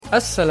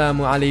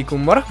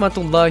Assalamualaikum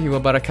warahmatullahi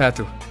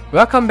wabarakatuh.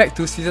 Welcome back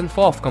to Season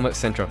 4 of Convert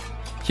Central.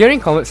 Here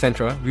in Convert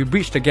Central, we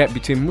bridge the gap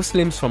between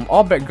Muslims from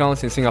all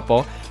backgrounds in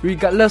Singapore,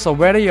 regardless of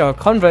whether you're a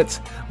convert,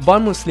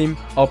 born Muslim,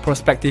 or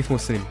prospective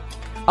Muslim.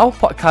 Our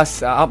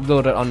podcasts are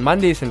uploaded on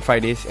Mondays and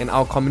Fridays, and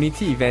our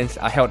community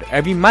events are held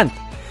every month.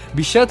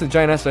 Be sure to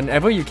join us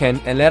whenever you can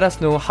and let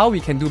us know how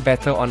we can do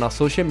better on our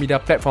social media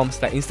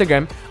platforms like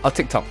Instagram or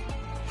TikTok.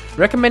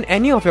 Recommend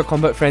any of your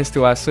convert friends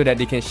to us so that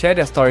they can share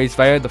their stories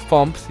via the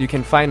forms you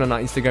can find on our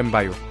Instagram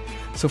bio.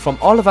 So from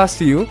all of us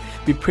to you,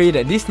 we pray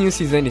that this new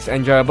season is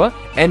enjoyable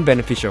and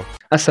beneficial.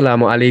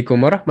 Assalamualaikum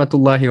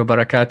warahmatullahi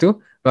wabarakatuh.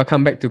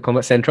 Welcome back to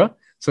Convert Central.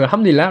 So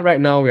Alhamdulillah,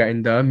 right now we are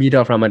in the middle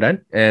of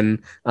Ramadan,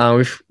 and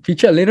we've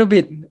featured a little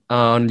bit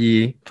on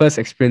the first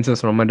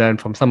experiences of Ramadan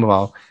from some of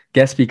our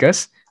guest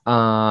speakers.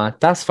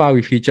 Thus far,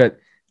 we featured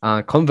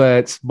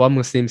converts, born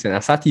Muslims, and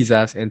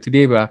asatizas, and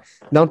today we are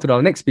down to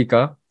our next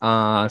speaker,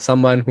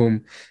 someone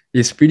whom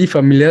is pretty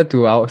familiar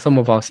to some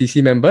of our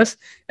CC members,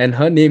 and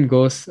her name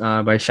goes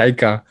by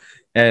Shaikha.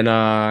 And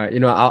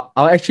I'll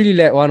actually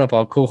let one of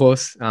our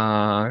co-hosts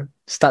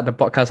start the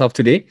podcast off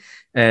today,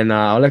 and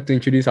I'd like to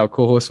introduce our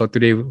co-host for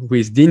today, who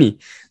is Dini.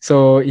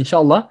 So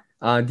insyaAllah,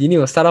 Dini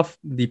will start off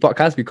the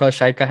podcast because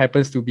Shaikha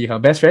happens to be her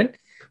best friend,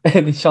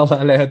 and insyaAllah,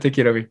 I'll let her take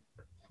it away.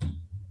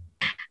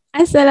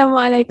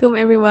 Assalamualaikum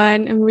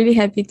everyone. I'm really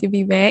happy to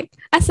be back.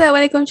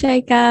 Assalamualaikum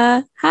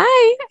Shaikha.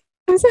 Hi.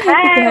 I'm so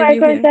happy to have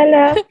you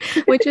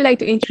here. Would you like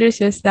to introduce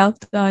yourself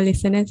to our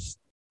listeners?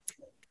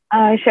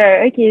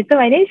 Sure. Okay. So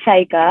my name is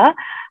Shaikha.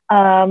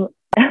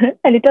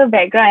 A little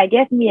background. I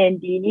guess me and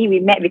Dini, we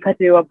met because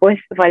we were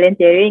both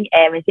volunteering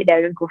at Masjid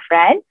Darul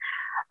Ghufran.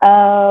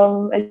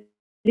 A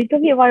little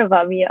bit more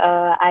about me.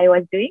 I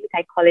was doing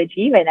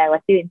psychology when I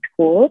was still in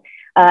school.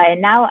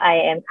 And now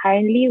I am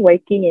currently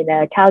working in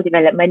a child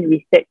development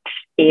research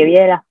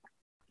area.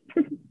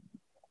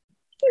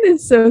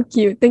 That's so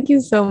cute. Thank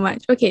you so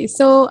much. Okay,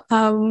 so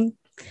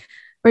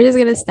we're just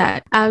gonna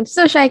start.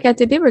 So Shaikha,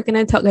 today we're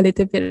gonna talk a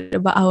little bit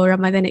about our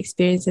Ramadan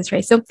experiences,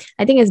 right? So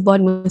I think as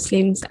born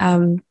Muslims,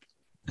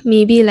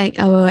 maybe like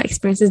our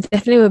experiences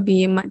definitely will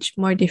be much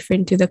more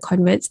different to the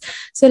converts.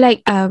 So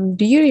like,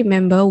 do you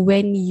remember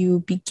when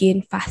you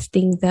began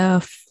fasting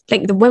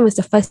when was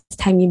the first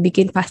time you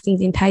began fasting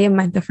the entire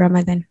month of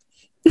Ramadan?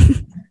 The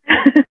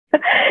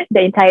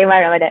entire month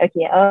of Ramadan.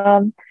 Okay.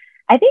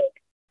 I think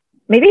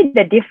maybe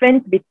the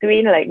difference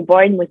between like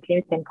born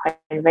Muslims and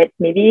converts,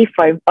 maybe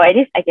or at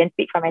least I can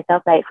speak for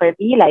myself, like for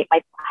me, like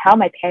how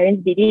my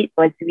parents did it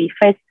was we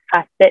first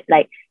fasted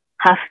like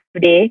half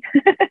day.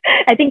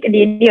 I think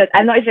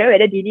I'm not sure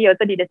whether Dini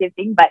also did the same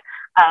thing, but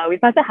we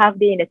fasted half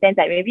day in the sense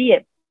that maybe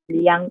at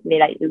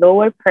like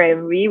lower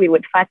primary, we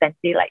would fast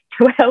until like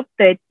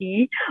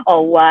 12:30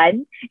 or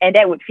 1, and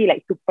that would feel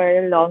like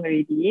super long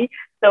already.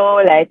 So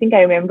like I think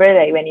I remember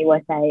like when it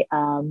was like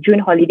June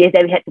holidays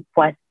that we had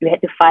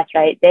to fast,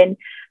 right? Then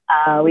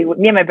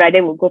me and my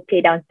brother would go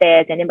play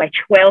downstairs, and then by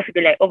 12 we'd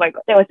be like, oh my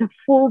god, that was a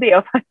full day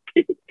of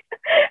fasting.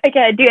 I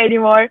can't do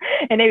anymore.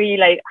 And then we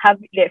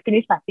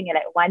finished fasting at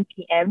like 1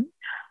 p.m.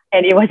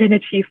 and it was an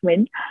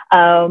achievement.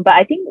 But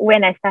I think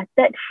when I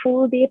started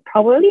full day,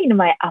 probably in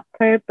my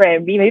upper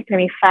primary, maybe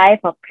primary 5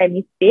 or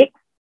primary 6.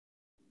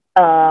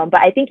 But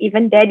I think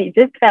even then it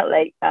just felt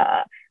like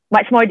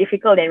much more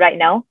difficult than right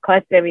now,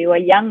 because when we were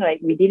young, like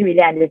we didn't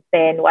really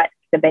understand what's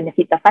the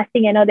benefits of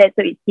fasting and all that.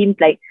 So it seems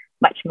like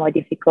much more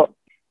difficult.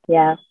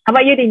 Yeah. How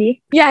about you,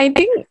 Dini? Yeah, I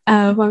think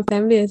from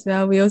family as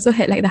well, we also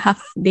had like the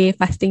half day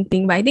fasting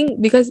thing. But I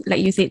think because like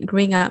you said,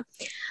 growing up,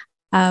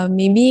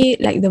 maybe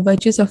like the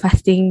virtues of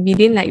fasting, we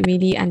didn't like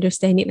really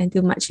understand it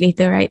until much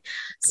later, right?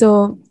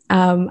 So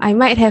I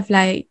might have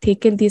like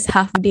taken this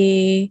half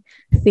day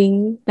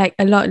thing like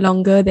a lot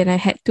longer than I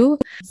had to.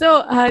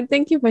 So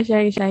thank you for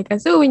sharing,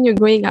 Shaikha. So when you're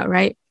growing up,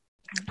 right,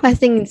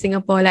 fasting in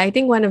Singapore, like I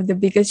think one of the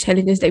biggest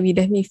challenges that we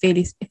definitely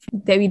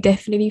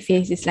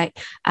face is like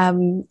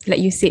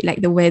you said, like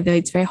the weather.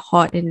 It's very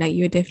hot, and like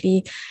you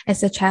definitely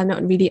as a child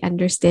not really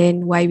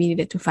understand why we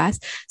needed to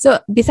fast. So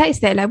besides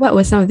that, like what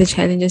were some of the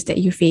challenges that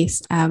you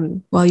faced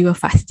while you were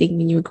fasting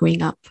when you were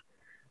growing up?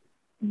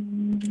 I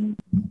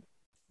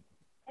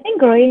think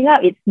growing up,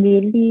 it's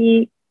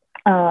mainly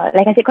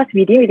like I said, because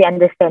we didn't really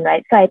understand,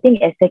 right? So I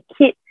think as a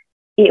kid,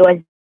 it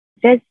was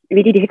just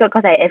really difficult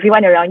because like,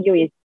 everyone around you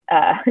is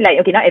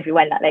not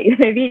everyone lah, like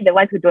maybe the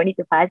ones who don't need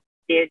to fast,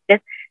 they're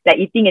just like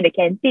eating in the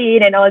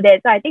canteen and all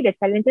that. So I think the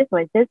challenges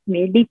was just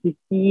mainly to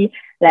see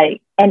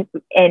like and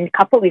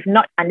coupled with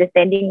not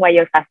understanding why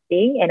you're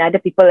fasting and other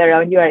people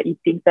around you are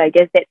eating. So I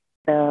guess that's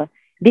the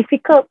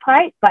difficult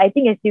part. But I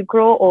think as you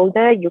grow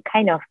older, you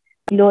kind of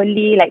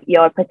slowly, like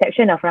your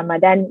perception of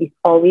Ramadan is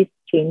always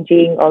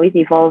changing, always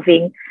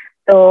evolving.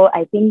 So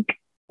I think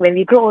when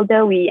we grow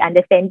older, we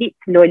understand it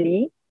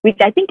slowly, which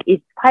I think is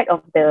part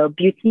of the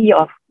beauty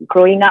of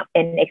growing up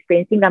and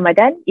experiencing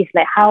Ramadan. Is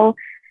like how,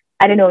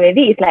 I don't know,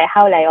 maybe it's like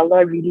how like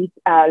Allah really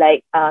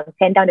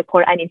sent down the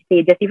Quran in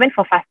stages, even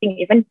for fasting,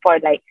 even for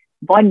like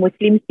born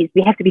Muslims, is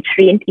we have to be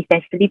trained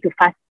essentially to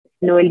fast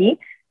slowly,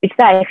 which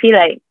I feel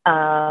like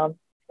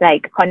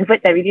like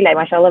converts are really like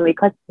mashallah,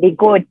 because they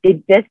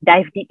just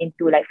dive deep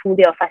into like full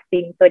day of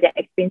fasting, so their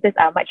experiences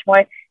are much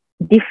more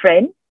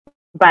different,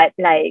 but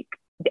like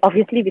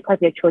obviously because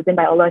they're chosen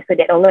by Allah, so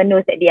that Allah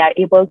knows that they are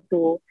able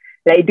to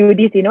like do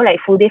this, like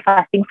full day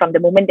fasting from the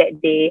moment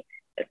that they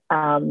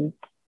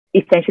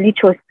essentially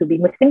chose to be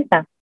Muslims.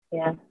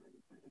 Yeah.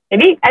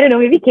 Maybe, I don't know,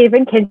 maybe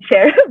Kevin can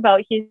share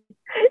about his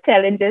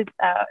challenges.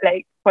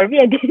 Like for me,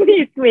 I think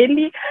it's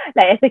really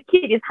like as a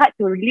kid, it's hard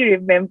to really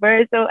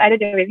remember. So I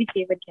don't know, maybe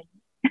Kevin can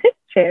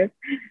share.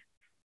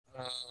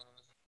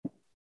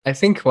 I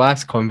think for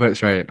us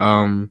converts, right?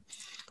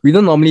 We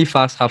don't normally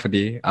fast half a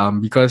day.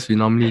 Because we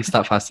normally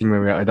start fasting when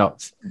we're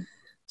adults.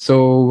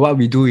 So what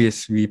we do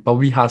is we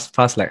probably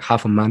fast like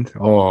half a month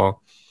or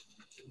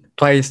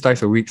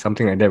twice a week,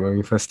 something like that when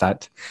we first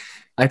start.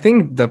 I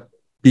think the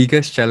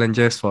biggest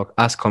challenges for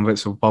us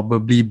converts will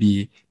probably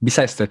be,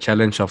 besides the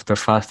challenge of the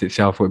fast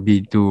itself, would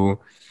be to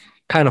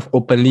kind of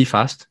openly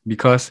fast,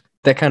 because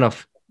that kind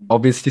of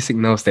obviously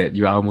signals that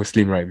you are a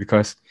Muslim, right?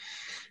 Because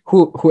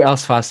who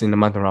else fasts in the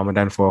month of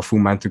Ramadan for a full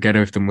month together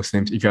with the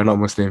Muslims if you're not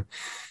Muslim?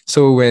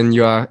 So when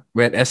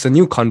as a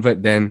new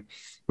convert, then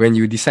when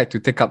you decide to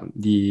take up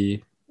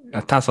the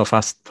task of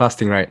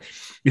fasting, right,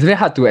 it's very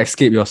hard to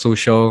escape your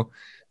social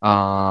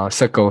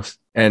circles.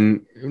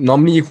 And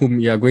normally whom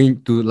you are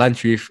going to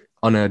lunch with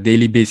on a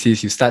daily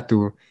basis, you start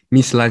to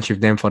miss lunch with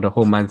them for the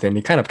whole month, and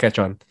they kind of catch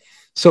on.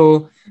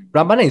 So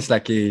Ramadan is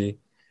like a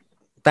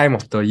time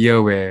of the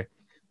year where,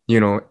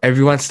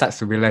 everyone starts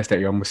to realize that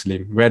you're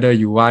Muslim, whether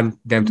you want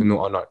them to know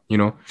or not,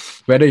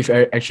 whether you've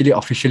actually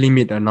officially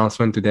made the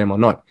announcement to them or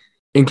not,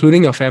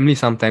 including your family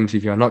sometimes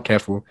if you're not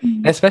careful,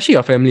 especially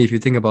your family if you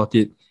think about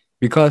it,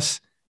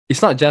 because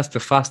it's not just the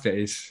fast that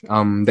is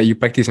that you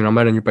practice in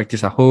Ramadan. You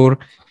practice sahur,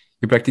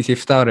 you practice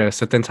iftar at a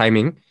certain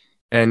timing,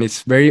 and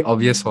it's very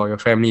obvious for your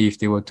family if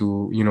they were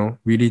to,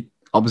 really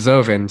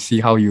observe and see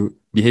how you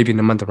behave in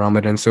the month of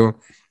Ramadan. So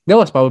that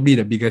was probably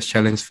the biggest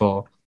challenge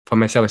for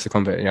myself as a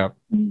convert. Yeah.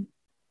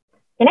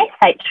 Can I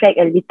sidetrack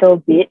a little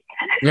bit?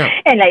 Yeah.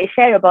 And like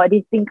share about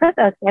this thing, because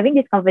I was having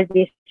this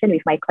conversation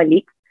with my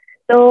colleagues.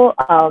 So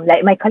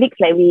like my colleagues,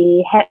 like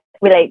we're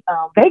like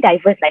very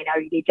diverse like in our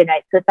religion,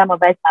 right? So some of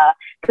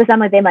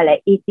them are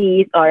like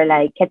atheists or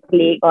like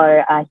Catholic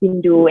or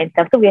Hindu and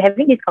stuff. So we're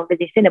having this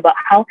conversation about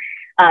how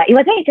it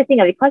was very interesting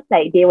because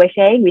like they were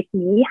sharing with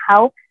me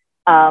how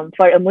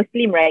for a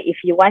Muslim, right, if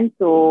you want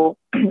to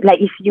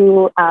like if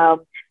you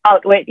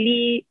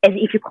outwardly, as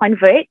if you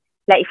convert,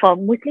 like for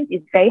Muslims,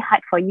 it's very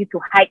hard for you to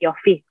hide your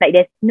faith. Like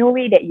there's no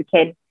way that you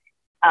can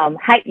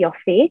hide your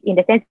faith, in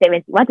the sense that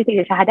when you want to take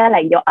the shahada,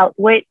 like your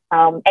outward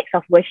acts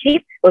of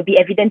worship will be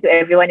evident to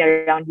everyone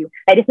around you.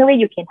 Like there's no way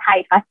you can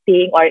hide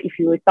fasting, or if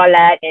you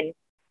salat and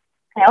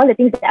all the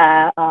things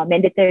that are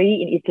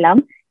mandatory in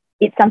Islam,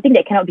 it's something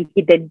that cannot be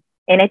hidden.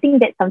 And I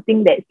think that's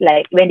something that's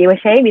like, when they were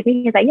sharing with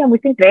me, it's like, yeah,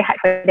 Muslims, very hard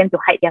for them to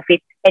hide their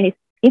faith. And it's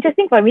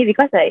interesting for me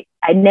because like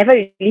I never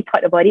really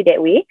thought about it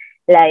that way.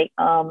 Like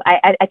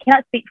I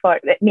cannot speak for,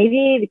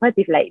 maybe because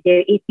if like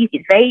they're atheists,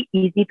 it's very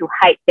easy to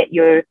hide that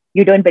you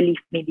don't believe,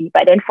 maybe.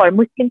 But then for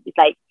Muslims, it's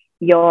like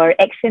your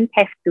actions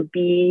have to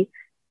be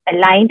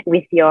aligned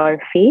with your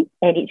faith,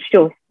 and it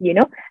shows,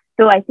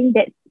 So I think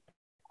that's,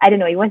 I don't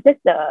know, it was just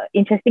the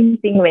interesting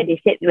thing when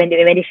they shared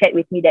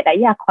with me that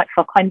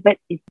for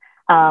converts,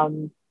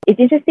 it's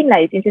interesting,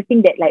 like it's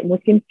interesting that like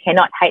Muslims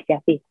cannot hide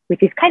their faith,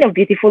 which is kind of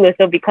beautiful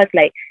also, because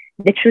like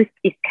the truth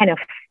is kind of,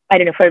 I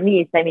don't know, for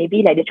me it's like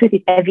maybe like the truth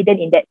is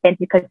evident in that sense,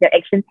 because your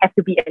actions have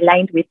to be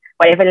aligned with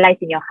whatever lies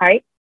in your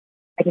heart.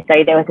 Okay,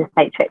 sorry, that was a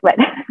sidetrack, but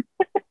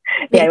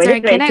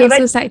sorry, can I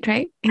also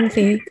sidetrack and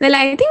say, like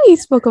I think we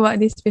spoke about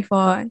this before.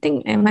 I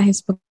think Emma has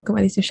spoken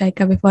about this to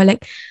Shaikha before.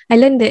 Like I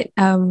learned that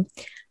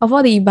of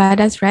all the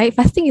ibadahs, right,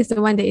 fasting is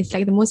the one that is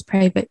like the most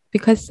private,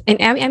 because,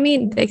 and I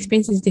mean the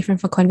experience is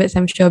different for converts,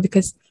 I'm sure,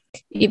 because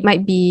it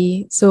might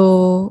be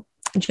so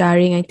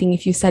jarring, I think,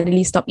 if you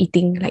suddenly stop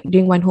eating like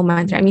during one whole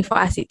month, right? I mean, for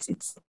us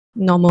it's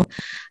normal,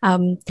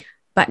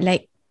 but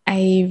like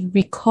I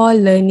recall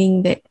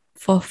learning that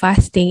for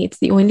fasting, it's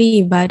the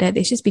only ibadah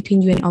that's just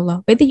between you and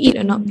Allah. Whether you eat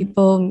or not,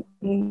 people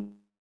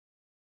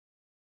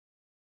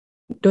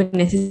don't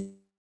necessarily.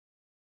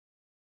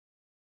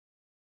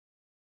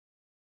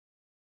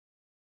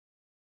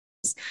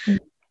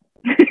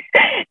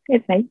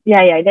 It's nice.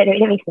 Yeah, that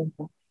makes sense.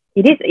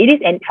 It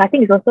is, and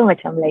fasting is also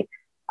macam like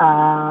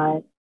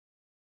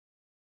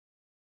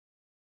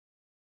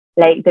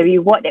the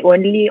reward that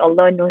only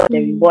Allah knows the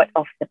reward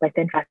of the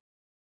person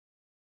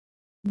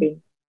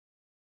fasting.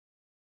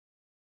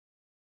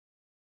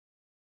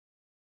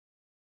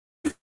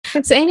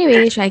 So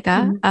anyway,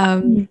 Shaikha,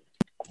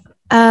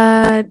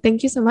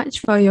 thank you so much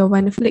for your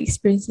wonderful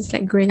experiences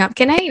like growing up.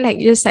 Can I like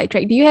just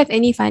sidetrack? Do you have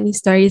any funny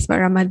stories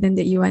about Ramadan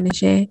that you want to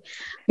share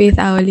with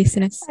our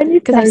listeners?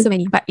 Because I have so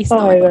many, but it's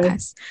not a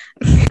podcast.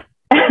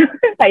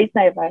 It's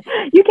not about.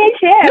 You can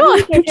share. No,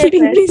 I'm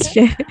kidding. Please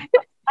share.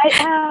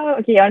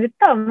 Okay, on the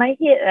top of my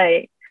head,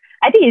 like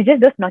I think it's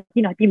just those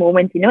naughty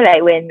moments,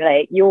 like when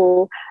like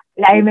you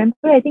I remember,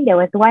 I think there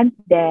was once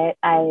that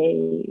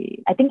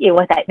I think it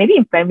was like maybe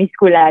in primary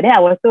school lah. Then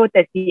I was so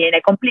thirsty and I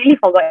completely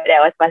forgot that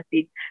I was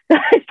fasting. So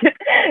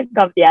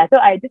so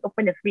I just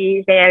opened the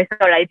fridge and I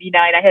saw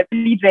Ribena and I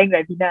happily drank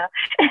Ribena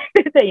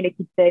in the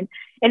kitchen.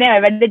 And then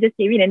my brother just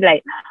came in and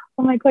like,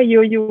 oh my god,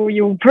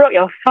 you broke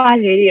your fast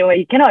already.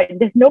 You cannot.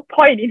 There's no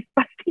point in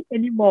fasting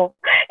anymore.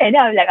 And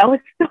then I was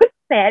so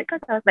sad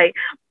because I was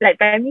like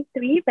primary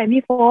 3,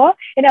 primary 4,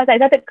 and I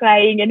started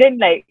crying. And then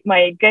like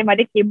my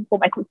grandmother came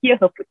home. I could hear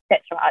her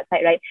footsteps from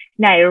outside, right?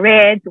 And I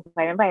ran to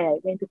I remember I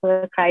went to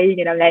her crying,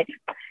 and I'm like,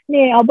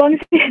 "Nee, abang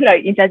said,"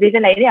 like in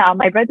translation, like, "Yeah,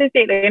 my brother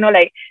said,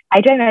 like I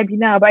drank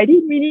Ribena, but I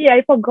didn't really,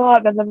 I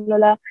forgot, blah blah blah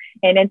blah."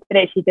 And then after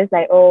that, she just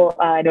like, "Oh,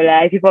 no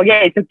lah, if you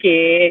forget, it's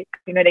okay,"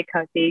 that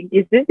kind of thing.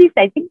 It's just this,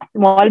 I think,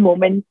 small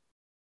moments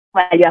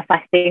while you are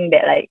fasting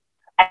that like,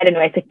 I don't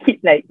know, as a kid,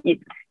 like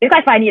it's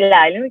quite funny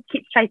lah.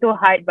 Kids try so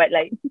hard, but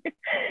like,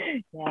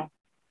 yeah.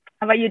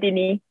 How about you,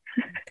 Dini?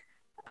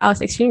 I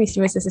was extremely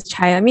serious as a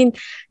child. I mean,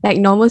 like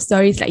normal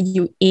stories, like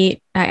you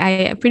ate.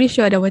 I'm pretty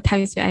sure there were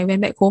times where I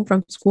went back home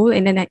from school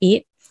and then I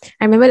ate.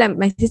 I remember like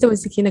my sister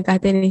was in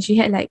kindergarten and she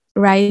had like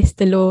rice,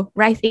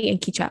 rice, egg,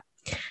 and ketchup.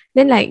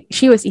 Then like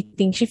she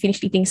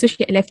finished eating, so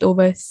she had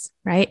leftovers,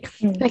 right?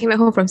 So I came back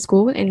home from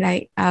school and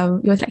like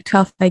it was like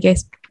 12, I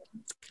guess.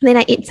 Then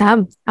I ate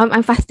some.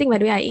 I'm fasting, by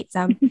the way. I ate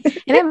some.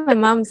 And then my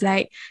mom's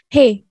like,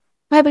 "Hey,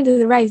 what happened to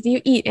the rice? Did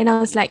you eat?" And I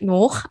was like,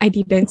 "No, I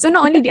didn't." So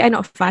not only did I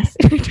not fast,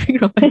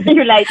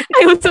 You like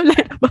I also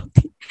lied about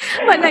it.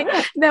 But like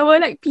there were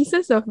like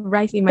pieces of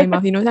rice in my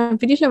mouth, So I'm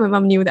pretty sure my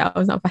mom knew that I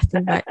was not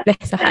fasting, but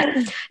bless her heart.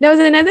 There was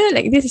another,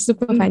 like, this is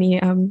super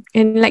funny. And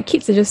like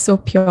kids are just so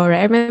pure, right?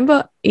 I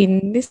remember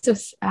this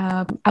was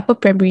upper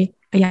primary.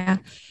 Yeah.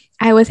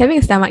 I was having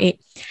a stomach ache,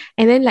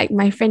 and then like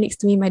my friend next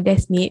to me, my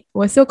desk mate,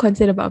 was so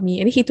concerned about me,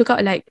 and he took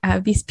out like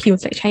these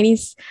pills, like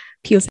Chinese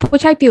pills, po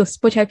chai pills,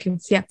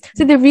 yeah.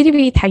 So they're really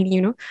really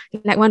tiny,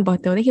 like one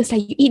bottle. Then he was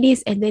like, "You eat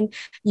this, and then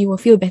you will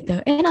feel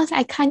better." And I was like,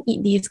 "I can't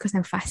eat this because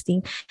I'm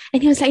fasting."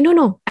 And he was like,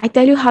 "No, I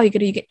tell you how you're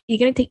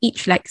gonna take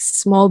each like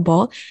small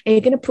ball and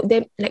you're gonna put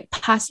them like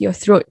past your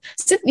throat.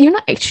 So you're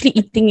not actually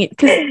eating it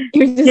because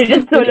you're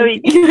just swallow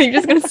it. You're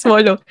just gonna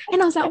swallow."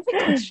 And I was like, "Oh my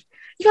gosh.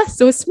 You are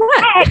so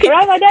smart."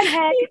 Ramadan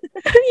hack.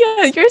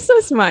 Yeah, you're so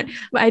smart.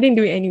 But I didn't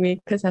do it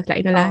anyway because I was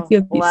like, I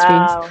feel a bit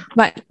strange.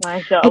 But I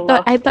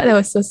thought that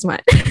was so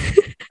smart.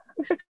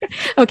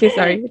 Okay,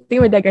 sorry. I think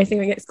we're digressing.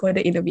 We get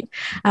scolded in a bit.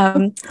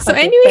 So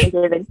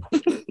anyway,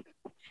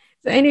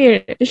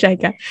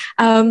 Shaikha,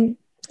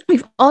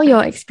 with all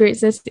your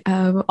experiences,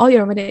 all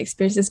your Ramadan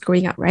experiences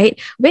growing up, right?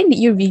 When did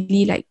you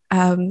really like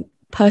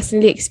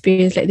personally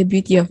experience like the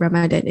beauty of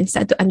Ramadan and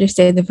start to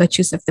understand the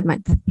virtues of the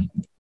month?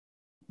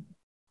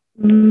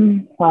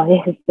 Wow,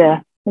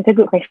 that's a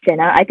good question.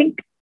 I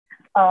think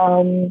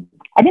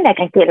like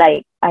I said,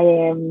 like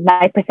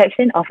my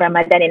perception of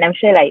Ramadan, and I'm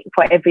sure like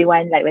for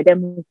everyone, like whether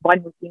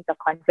born Muslims or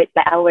converts,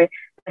 like our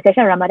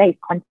perception of Ramadan is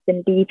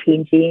constantly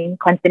changing,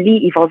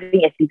 constantly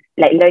evolving as we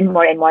like learn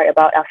more and more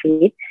about our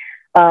faith.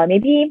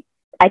 Maybe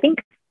I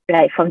think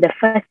like from the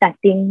first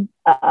starting,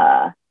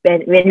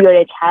 when you were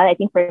a child, I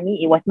think for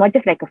me it was not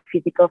just like a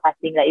physical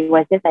fasting. Like it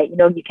was just like,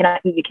 you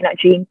cannot eat, you cannot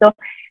drink. So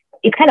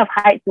it's kind of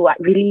hard to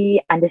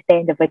really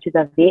understand the virtues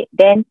of it.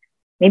 Then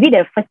maybe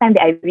the first time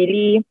that I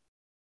really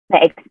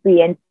like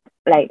experienced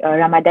like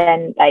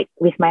Ramadan like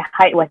with my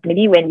heart was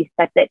maybe when we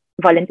started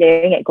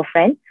volunteering at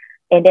GoFriend,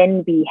 and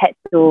then we had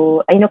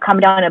to come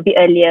down a bit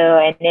earlier,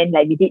 and then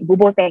like we did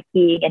bubur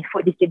packing and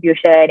food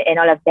distribution and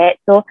all of that.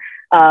 So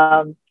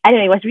I don't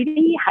know, it was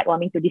really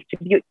heartwarming to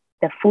distribute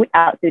the food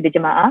out to the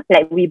Jemaah.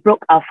 Like we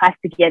broke our fast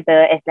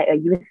together as like a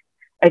youth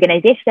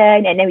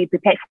organization, and then we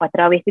prepared for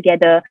Tarawih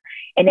together.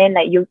 And then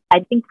like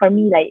I think for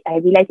me, like I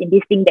realized in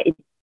this thing that it's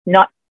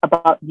not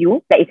about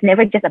you, like it's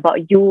never just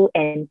about you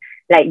and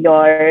like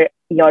your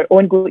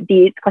own good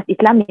deeds, because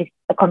Islam is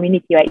a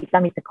community, right?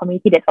 Islam is a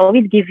community that's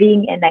always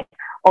giving and like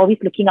always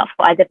looking out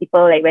for other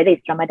people, like whether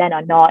it's Ramadan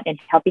or not, and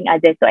helping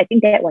others. So I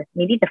think that was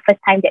maybe the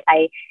first time that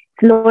I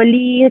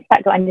slowly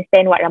start to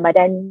understand what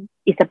Ramadan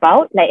is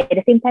about. Like at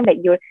the same time, like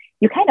you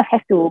kind of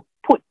have to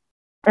put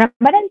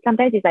Ramadan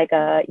sometimes is like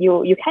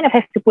you kind of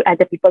have to put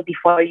other people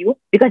before you,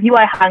 because you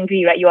are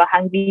hungry, right? You are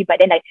hungry, but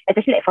then like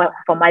especially like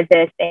for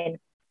mothers, and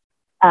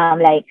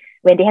like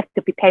when they have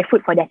to prepare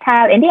food for their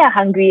child and they are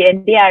hungry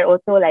and they are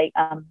also like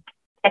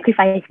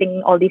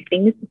sacrificing all these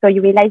things. So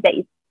you realize that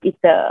it's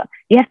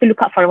you have to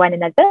look out for one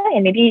another,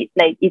 and maybe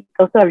like it's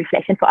also a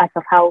reflection for us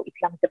of how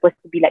Islam is supposed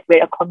to be, like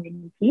we're a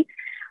community.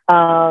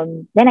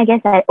 Then I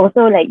guess I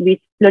also like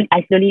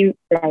I slowly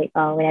like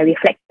when I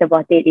reflect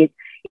about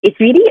it's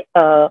really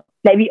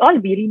like we all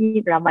really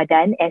need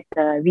Ramadan as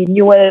a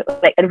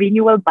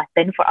renewal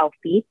button for our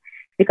faith,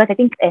 because I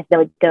think as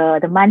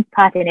the months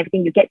pass and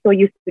everything, you get so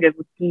used to the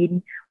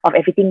routine of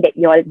everything that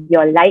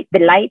the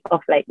light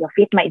of like your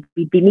faith might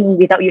be dimming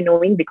without you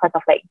knowing, because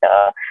of like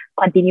the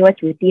continuous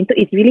routine. So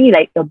it's really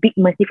like a big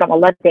mercy from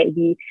Allah that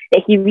He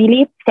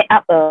really set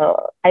up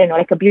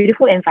a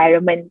beautiful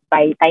environment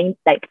by tying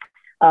like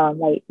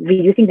like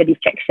reducing the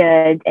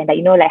distractions, and like,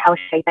 you know, like how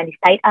shaitan is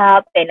tied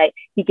up, and like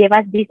he gave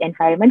us this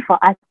environment for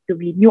us to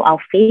renew our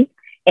faith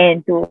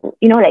and to,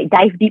 you know, like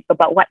dive deep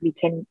about what we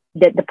can,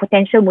 the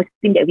potential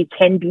Muslim that we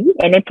can be,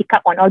 and then pick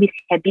up on all these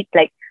habits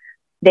like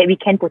that we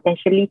can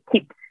potentially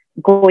keep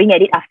going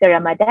at it after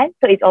Ramadan.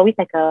 So it's always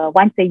like a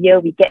once a year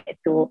we get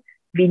to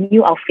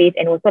renew our faith,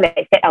 and also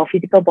like set our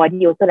physical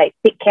body, also like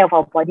take care of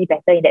our body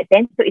better in that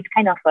sense. So it's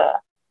kind of a,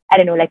 I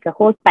don't know, like a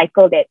whole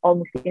cycle that all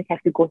Muslims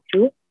have to go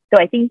through.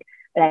 So I think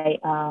like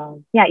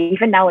yeah,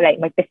 even now, like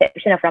my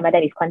perception of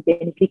Ramadan is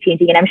continuously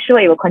changing, and I'm sure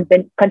it will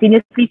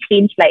continuously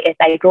change like as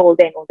I grow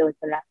older and older as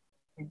well.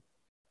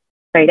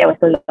 Sorry, that was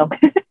so long.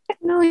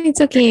 No,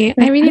 it's okay.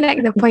 I really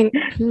like the point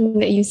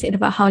that you said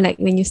about how, like,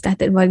 when you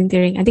started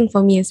volunteering, I think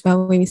for me as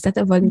well, when we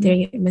started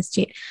volunteering at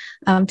masjid,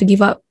 to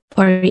give up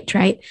porridge,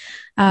 right?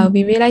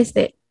 We realized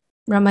that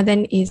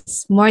Ramadan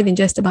is more than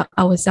just about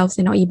ourselves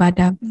and our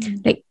ibadah.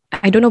 Like,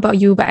 I don't know about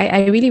you, but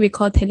I really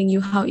recall telling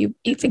you how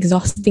it's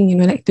exhausting, you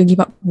know, like to give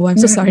up. Oh, I'm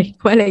so sorry.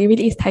 Well, like, it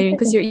really is tiring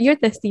because you're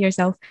thirsty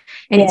yourself,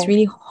 and it's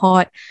really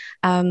hot.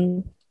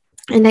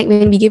 And like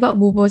when we gave up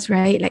bubos,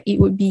 right, like it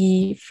would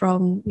be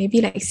from maybe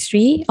like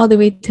 3 all the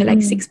way to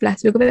like 6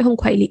 plus. We'll go back home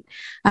quite late,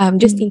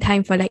 just in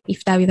time for like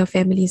iftar with our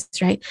families,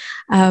 right?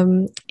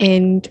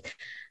 And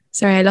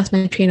sorry, I lost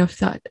my train of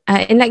thought.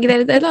 And like there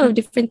are a lot of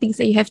different things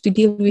that you have to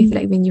deal with,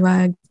 like when you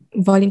are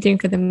volunteering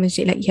for the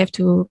masjid. Like you have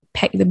to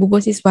pack the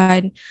bubos is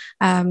one.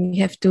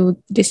 You have to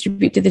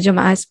distribute to the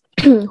jamaahs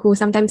who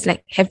sometimes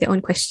like have their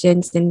own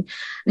questions and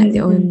have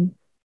their own,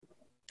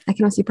 I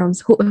cannot see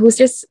problems, who's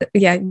just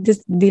deal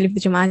with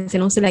the jamaahs,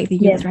 and also like the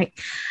youth, right?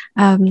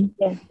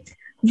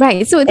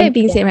 Right. So that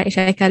being said, right,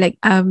 Shaikha, like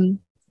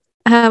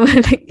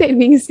like that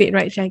being said,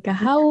 right, Shaikha,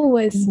 how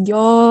was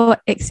your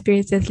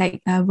experiences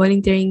like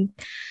volunteering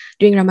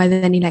during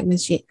Ramadan in like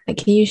masjid? Like,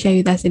 can you share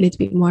with us a little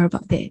bit more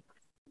about that?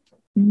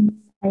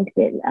 I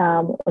said,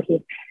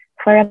 okay,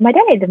 for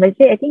Ramadan at the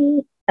masjid, I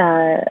think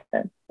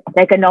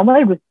like a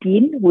normal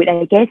routine would,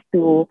 I guess,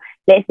 to,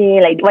 let's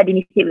say, like what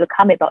Denise said, will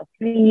come about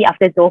 3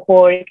 after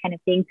Zohor kind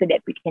of thing, so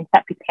that we can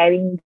start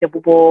preparing the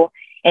bubo,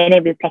 and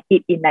then we'll pack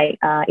it in like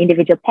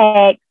individual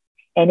packs,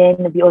 and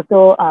then we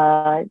also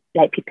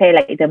like prepare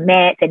like the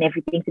mats and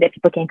everything, so that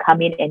people can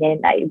come in and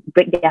then like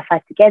break their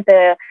fast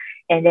together,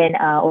 and then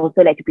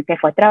also like to prepare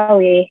for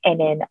Tarawih, and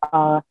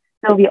then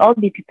so we all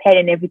be prepared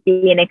and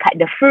everything, and then cut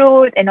the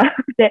fruit and all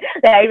of that.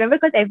 Like, I remember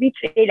because every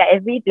tray, like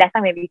every last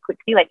time when we could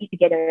still like eat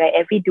together, right,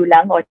 every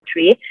dulang or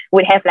tray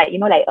would have like, you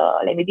know, like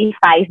maybe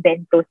 5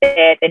 bento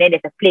sets, and then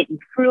there's a plate with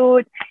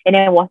fruit, and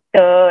then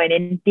water, and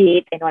then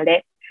dates and all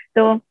that.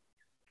 So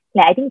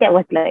like I think that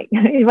was like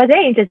it was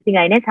very interesting.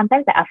 And then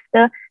sometimes like,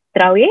 after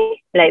Tarawih,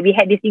 like we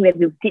had this thing where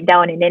we would sit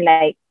down and then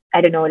like,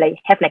 I don't know, like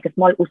have like a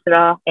small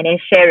usra, and then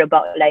share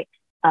about like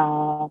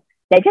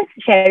just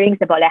sharings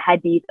about like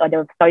hadith or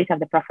the stories of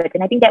the Prophet.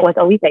 And I think that was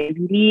always like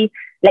really,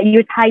 like,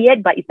 you're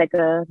tired, but it's like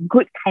a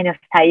good kind of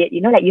tired, you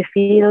know, like you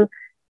feel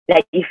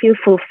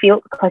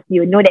fulfilled because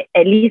you know that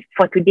at least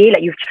for today,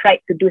 like you've tried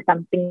to do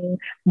something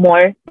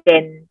more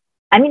than,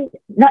 I mean,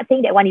 not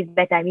saying that one is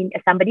better. I mean,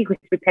 as somebody who's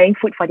preparing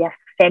food for their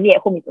family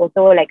at home is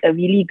also like a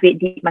really great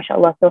deed,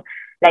 mashallah. So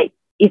like,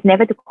 it's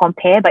never to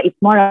compare, but it's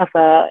more of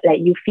a, like,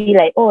 you feel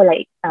like, oh,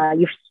 like,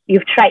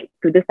 you've tried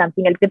to do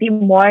something a little bit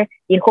more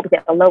in hopes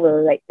that Allah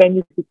will like send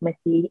you His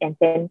mercy and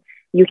send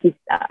you His,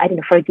 I don't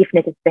know,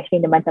 forgiveness, especially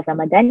in the month of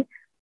Ramadan.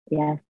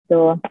 Yeah.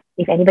 So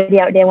if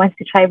anybody out there wants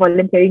to try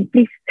volunteering,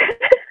 please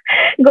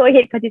go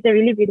ahead, because it's a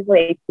really beautiful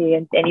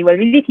experience, and it will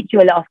really teach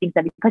you a lot of things,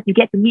 because you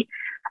get to meet,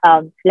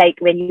 like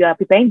when you are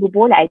preparing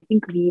bubo, like I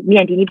think me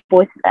and Dini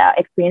both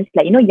experienced,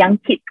 like, you know, young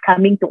kids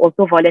coming to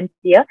also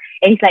volunteer,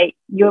 and it's like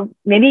you're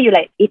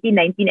like 18,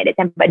 19 at that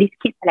time, but these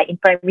kids are like in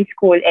primary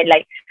school, and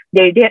like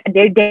they're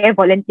there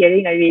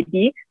volunteering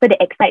already. So the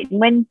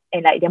excitement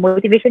and like their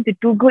motivation to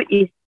do good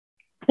is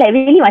like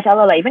really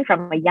mashallah, like even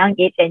from a young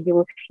age, and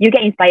you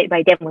get inspired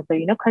by them also,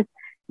 you know, because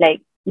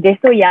like they're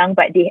so young,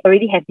 but they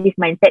already have this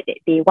mindset that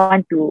they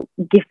want to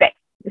give back.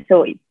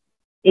 So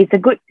it's a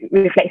good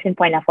reflection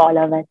point for all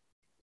of us.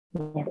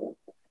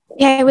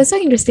 Yeah, it was so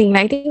interesting.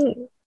 Like, I think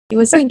it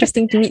was so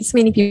interesting to meet so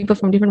many people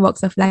from different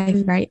walks of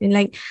life, right? And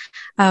like,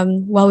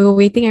 while we were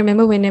waiting, I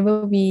remember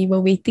whenever we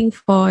were waiting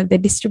for the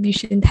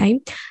distribution time,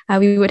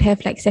 we would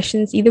have like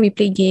sessions. Either we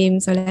play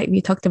games or like we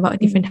talked about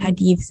different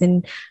hadiths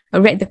and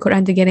read the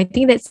Quran together. I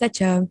think that's such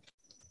a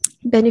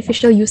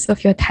beneficial use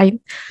of your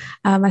time,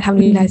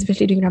 alhamdulillah,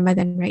 especially during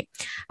Ramadan, right?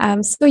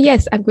 So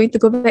yes, I'm going to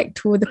go back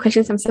to the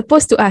questions I'm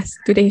supposed to ask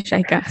today,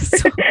 Shaikha.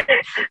 So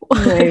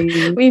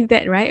with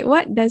that, right,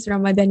 what does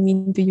Ramadan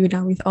mean to you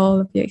now with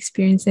all of your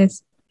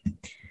experiences?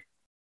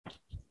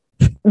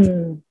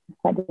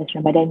 What does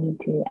Ramadan mean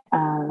to me?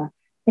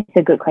 That's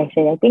a good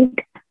question. I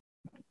think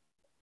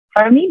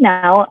for me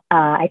now,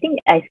 I think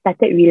I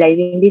started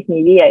realizing this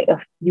maybe like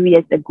a few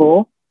years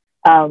ago.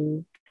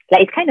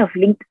 Like it's kind of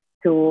linked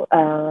to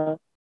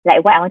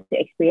like what I want to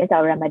experience out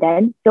of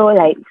Ramadan. So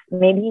like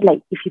maybe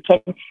like if you can,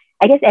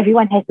 I guess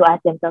everyone has to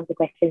ask themselves the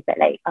questions that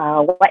like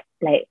what,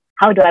 like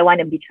how do I want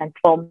to be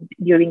transformed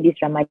during this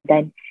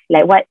Ramadan?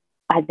 Like what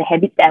are the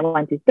habits that I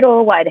want to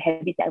throw, what are the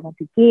habits that I want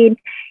to gain.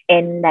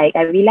 And like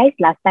I realized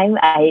last time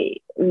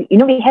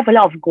we have a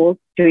lot of goals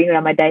during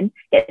Ramadan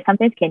that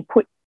sometimes can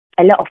put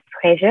a lot of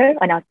pressure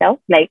on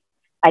ourselves. Like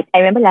I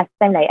remember last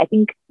time, like I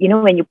think,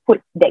 when you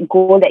put that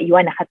goal that you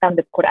want to khatam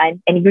the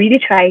Quran and you really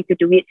try to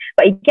do it,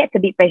 but it gets a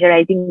bit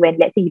pressurizing when,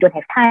 let's say, you don't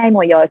have time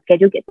or your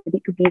schedule gets a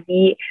bit too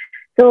busy.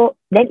 So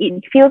then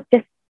it feels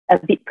just a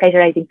bit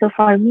pressurizing. So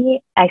for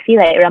me, I feel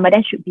like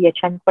Ramadan should be a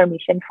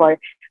transformation for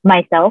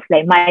myself,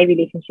 like my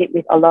relationship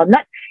with Allah,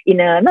 not in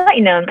a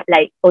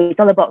like, oh, it's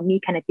all about me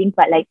kind of thing,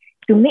 but like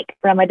to make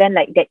Ramadan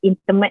like that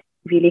intimate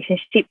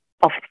relationship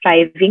of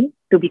striving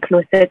to be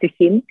closer to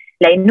Him.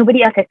 Like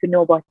nobody else has to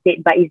know about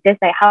it, but it's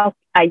just like, how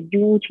are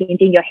you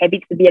changing your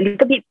habits to be a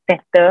little bit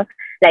better,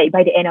 like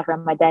by the end of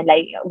Ramadan?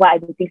 Like what are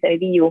the things that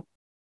maybe you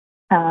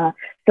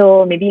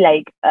so maybe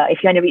like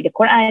if you want to read the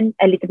Quran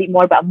a little bit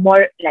more, but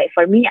more like,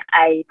 for me,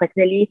 I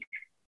personally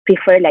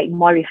prefer like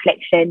more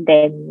reflection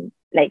than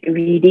like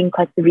reading,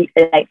 because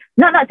like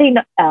not saying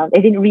as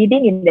in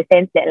reading in the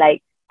sense that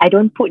like I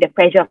don't put the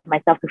pressure of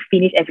myself to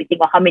finish everything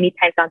or how many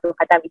times I want to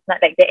khatam. It's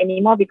not like that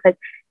anymore, because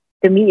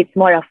to me it's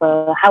more of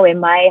a how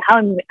am I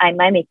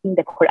making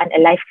the Quran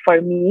alive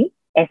for me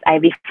as I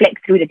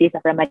reflect through the days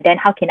of Ramadan.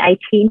 How can I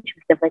change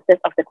the verses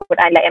of the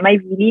Quran? Like, am I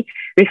really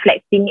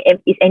reflecting?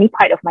 Is any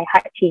part of my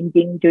heart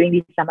changing during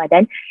this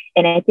Ramadan?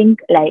 And I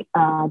think like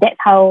that's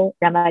how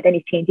Ramadan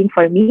is changing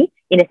for me,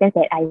 in the sense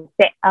that I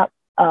set up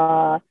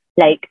a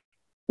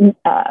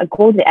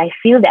goal that I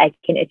feel that I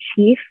can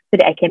achieve, so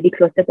that I can be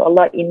closer to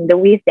Allah in the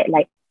ways that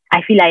like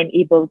I feel I am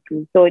able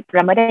to. So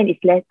Ramadan is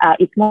less,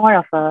 it's more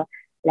of a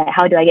like,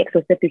 how do I get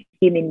closer to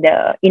Him in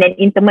an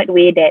intimate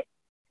way that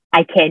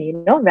I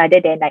can,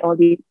 rather than like all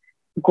these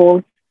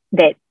goals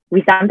that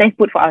we sometimes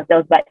put for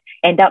ourselves, but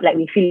end up like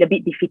we feel a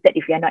bit defeated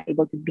if we are not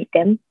able to beat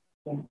them.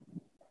 Yeah.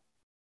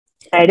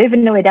 I don't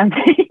even know whether I'm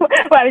saying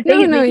what I'm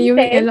saying. No, you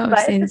make a lot of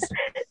sense.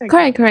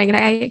 Okay. Correct.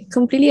 Like, I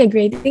completely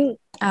agree. I think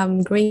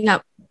growing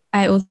up,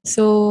 I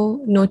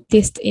also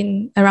noticed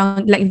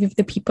around like with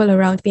the people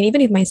around me, and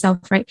even with myself,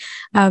 right?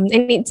 And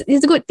it's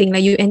a good thing.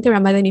 Like you enter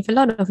Ramadan with a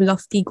lot of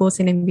lofty goals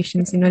and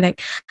ambitions.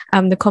 Like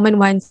the common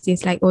ones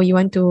is like, oh, you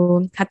want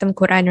to khatam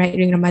Quran, right,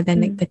 during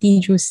Ramadan, like 30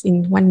 juz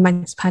in 1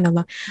 month,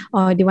 subhanallah.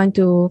 Or they want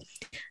to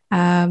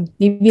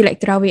maybe like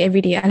tarawih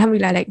every day.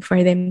 Alhamdulillah, like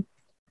for them.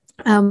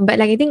 But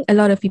like I think a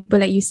lot of people,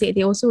 like you said,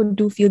 they also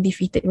do feel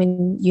defeated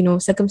when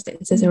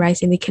circumstances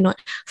arise and they cannot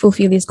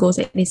fulfill these goals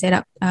that they set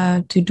up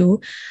to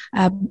do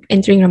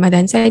entering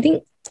Ramadan. So I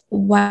think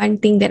one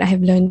thing that I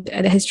have learned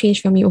that has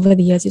changed for me over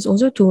the years is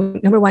also to,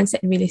 number one, set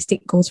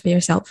realistic goals for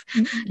yourself.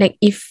 Like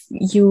if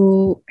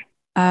you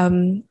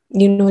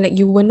like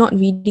you were not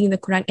reading the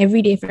Quran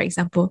every day, for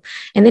example,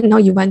 and then now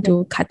you want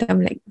to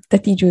khatam like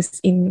 30 juz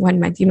in 1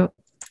 month,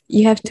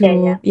 you have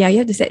to you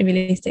have to set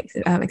realistic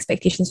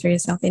expectations for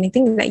yourself. And I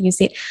think like you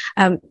said,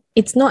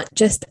 it's not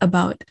just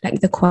about like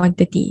the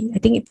quantity. I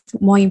think it's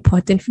more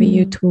important for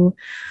you to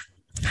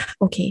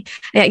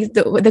like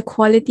the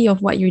quality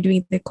of what you're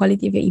doing, the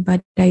quality of your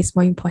ibadah is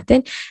more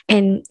important.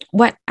 And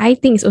what I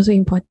think is also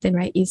important,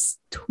 right, is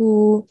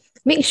to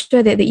make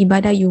sure that the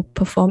ibadah you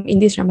perform in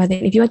this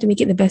Ramadan, if you want to make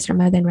it the best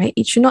Ramadan, right,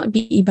 it should not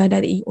be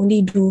ibadah that you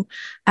only do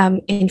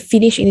and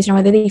finish in this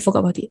Ramadan, then you forget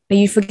about it. Like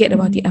you forget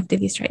about it after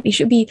this, right? It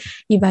should be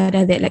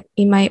ibadah that, like,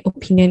 in my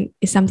opinion,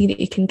 is something that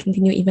you can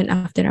continue even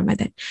after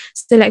Ramadan.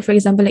 So like, for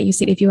example, like you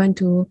said, if you want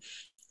to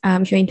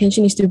if your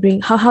intention is to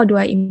bring how do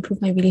I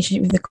improve my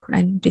relationship with the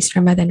Quran this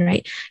Ramadan,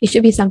 right? It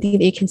should be something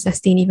that you can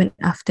sustain even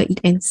after it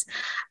ends.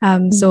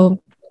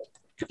 So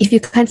if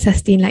you can't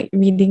sustain like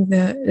finishing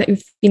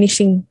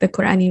the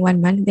Quran in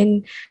 1 month,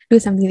 then do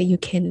something that you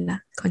can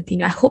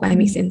continue. I hope I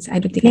make sense. I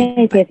don't think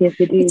yes,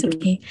 you do. It's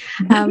okay.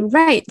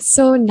 Right.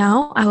 So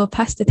now I will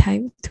pass the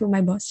time to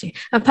my boss.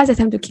 I'll pass the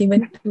time to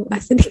Kevin to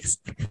ask the next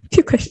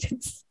few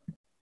questions.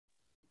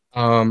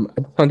 I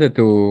just wanted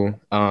to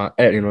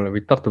add,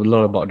 we talked a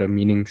lot about the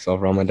meanings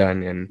of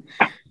Ramadan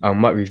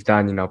and what we've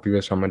done in our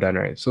previous Ramadan,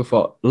 right? So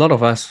for a lot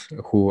of us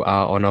who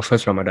are on our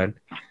first Ramadan,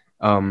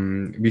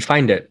 we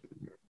find that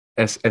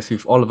as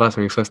with all of us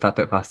when we first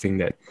started fasting,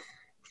 that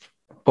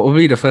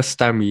probably the first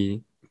time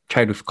we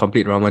try to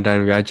complete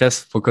Ramadan, we are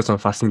just focused on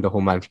fasting the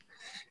whole month.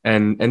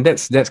 And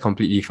that's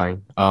completely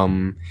fine.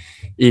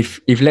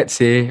 If let's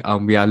say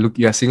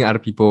you are seeing other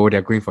people,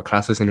 they're going for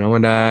classes in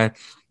Ramadan,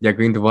 they're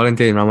going to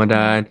volunteer in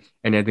Ramadan,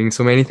 and they're doing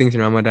so many things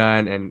in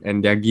Ramadan,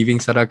 and they're giving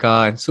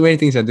sadaqah, and so many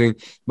things they're doing.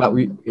 But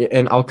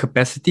our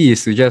capacity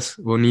is to just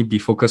only be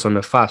focused on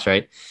the fast,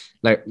 right?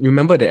 Like,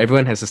 remember that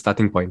everyone has a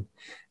starting point.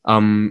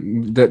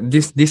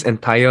 This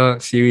entire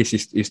series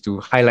is to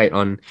highlight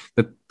on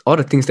all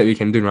the things that we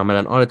can do in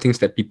Ramadan, all the things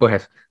that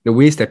the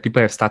ways that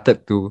people have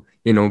started to,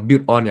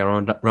 build on their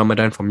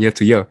Ramadan from year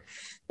to year.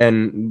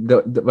 And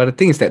but the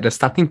thing is that the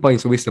starting point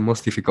is always the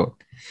most difficult.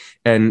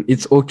 And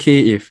it's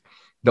okay if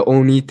the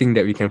only thing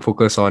that we can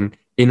focus on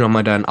in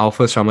Ramadan, our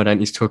first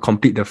Ramadan, is to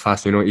complete the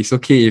fast. It's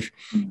okay if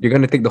you're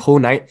going to take the whole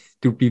night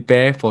to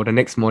prepare for the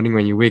next morning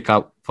when you wake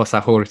up for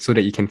sahur so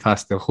that you can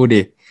fast the whole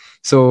day.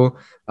 So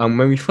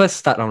when we first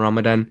start on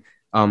Ramadan,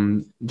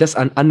 just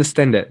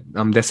understand that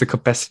there's a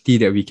capacity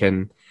that we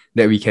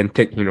can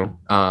take, you know,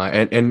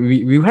 and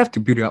we will have to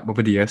build it up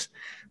over the years.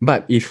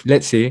 But if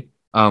let's say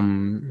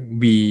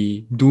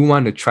we do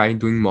want to try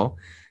doing more,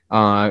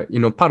 you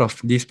know, part of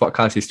this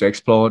podcast is to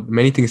explore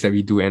many things that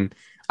we do. And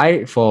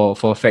I, for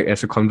a fact,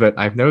 as a convert,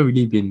 I've never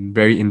really been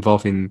very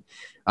involved in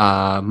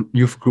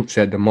youth groups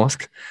at the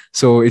mosque.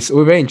 So it's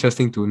very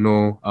interesting to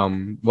know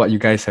what you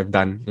guys have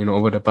done, you know,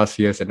 over the past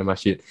years at the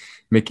masjid,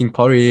 making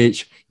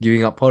porridge,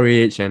 giving out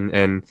porridge,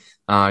 and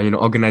you know,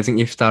 organizing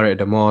iftar at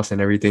the mosque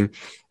and everything.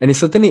 And it's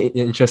certainly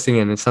interesting,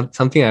 and it's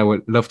something I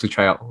would love to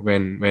try out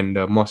when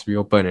the mosque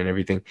reopen and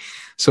everything.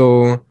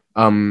 So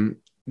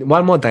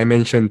one more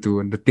dimension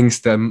to the things,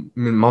 that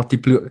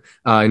multiple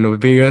you know,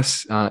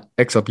 various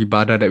acts of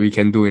ibadah that we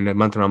can do in the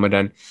month of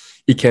Ramadan.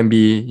 It can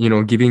be, you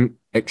know, giving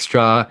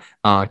extra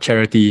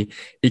charity.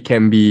 It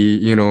can be,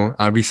 you know,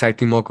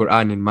 reciting more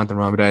Quran in month of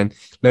Ramadan,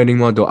 learning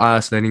more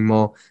du'as, learning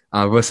more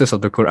verses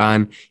of the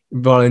Quran,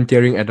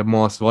 volunteering at the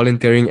mosque,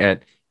 volunteering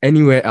at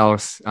anywhere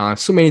else.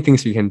 So many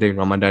things we can do in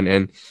Ramadan,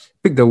 and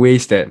pick the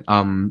ways that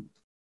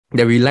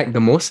that we like the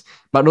most,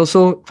 but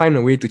also find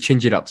a way to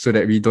change it up so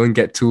that we don't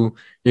get too,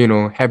 you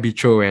know,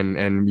 habitual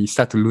and we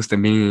start to lose the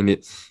meaning in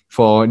it.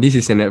 For this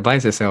is an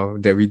advice as well,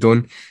 that we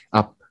don't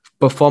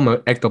perform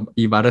an act of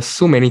ibadah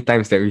so many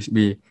times that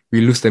we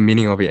lose the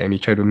meaning of it, and we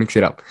try to mix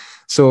it up.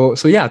 So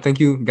yeah, thank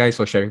you guys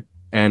for sharing.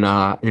 And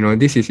you know,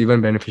 this is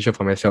even beneficial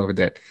for myself,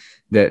 that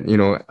you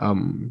know,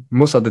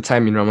 most of the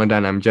time in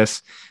Ramadan I'm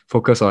just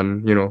focused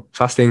on, you know,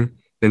 fasting,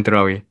 then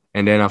tarawih,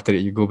 and then after that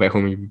you go back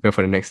home, you prepare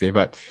for the next day.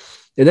 But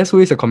there's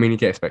always a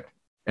community aspect,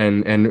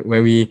 and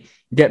when we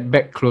get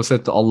back closer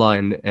to Allah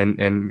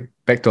and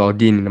back to our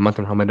deen in the month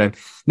of Ramadan,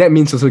 that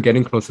means also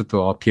getting closer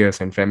to our peers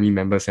and family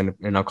members and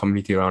our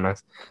community around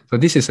us. So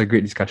this is a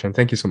great discussion.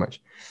 Thank you so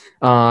much.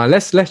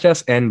 Let's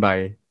just end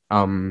by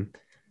you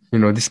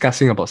know,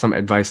 discussing about some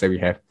advice that we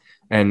have,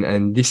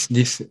 and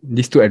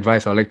these two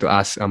advice I'd like to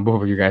ask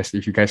both of you guys,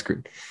 if you guys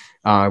could,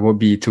 would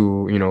be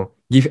to, you know,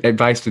 give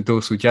advice to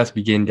those who just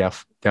begin their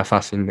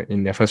fast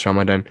in their first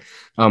Ramadan.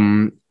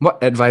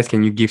 What advice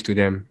can you give to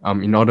them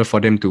in order for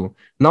them to,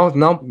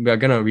 now we are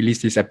gonna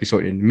release this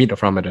episode in mid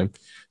of Ramadan,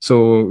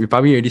 so we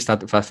probably already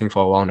started fasting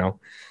for a while now.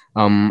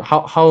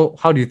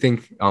 How do you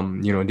think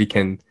you know, they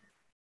can,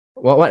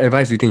 what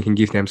advice do you think you can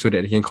give them so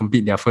that they can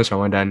complete their first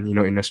Ramadan, you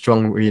know, in a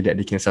strong way that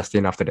they can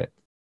sustain after that?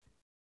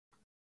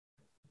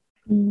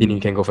 Dini,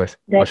 you can go first,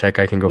 or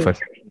Shaikha can go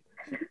first.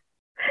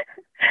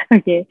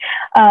 Okay.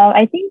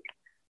 I think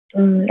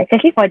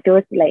especially for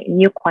those like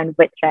new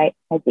converts, right?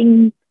 I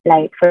think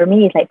like for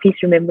me, it's like, please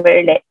remember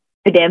that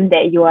to them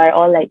that you are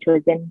all like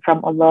chosen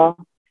from Allah,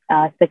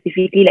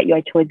 specifically like you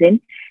are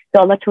chosen.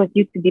 So Allah chose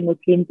you to be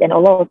Muslims, and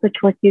Allah also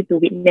chose you to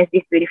witness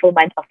this beautiful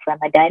month of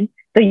Ramadan.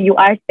 So you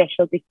are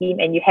special to Him,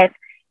 and you have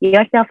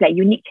yourself like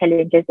unique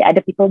challenges that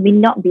other people may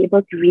not be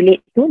able to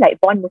relate to, like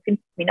born Muslims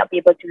may not be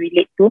able to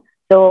relate to.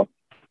 So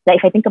like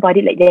if I think about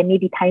it, like there may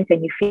be times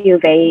when you feel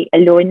very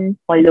alone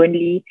or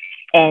lonely,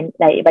 and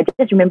like, but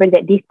just remember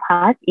that this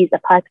path is a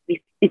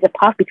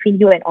path between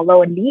you and Allah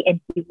only, and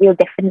He will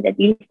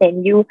definitely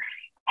send you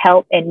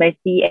help and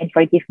mercy and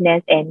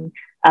forgiveness, and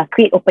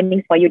create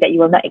openings for you that you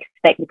will not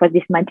expect, because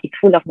this month is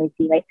full of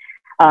mercy, right?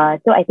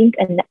 So I think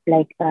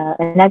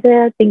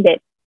another thing that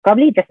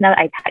probably just now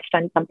I touched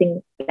on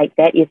something like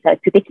that is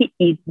to take it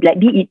easy,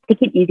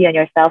 take it easy on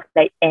yourself,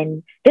 like,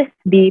 and just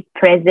be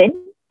present,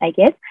 I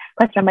guess,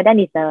 because Ramadan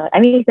is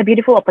it's a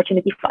beautiful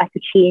opportunity for us to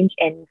change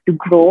and to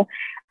grow.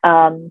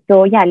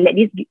 So yeah, let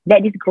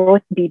this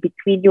growth be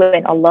between you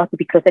and Allah, to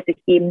be closer to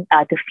Him,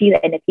 to feel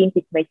and attain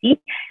His mercy.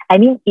 I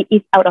mean, it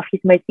is out of His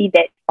mercy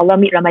that Allah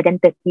made Ramadan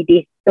 30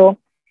 days. So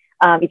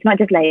it's not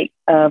just like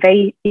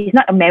it's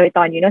not a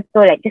marathon, you know.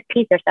 So like, just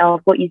pace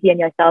yourself, go easy on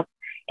yourself,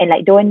 and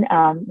like don't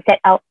set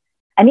out.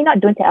 I mean, not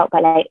don't set out,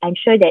 but like, I'm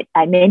sure that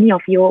many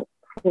of you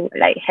who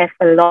like have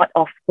a lot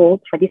of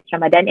goals for this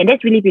Ramadan, and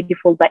that's really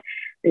beautiful. But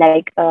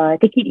like,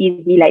 take it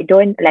easy. Like,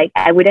 don't, like,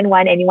 I wouldn't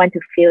want anyone to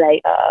feel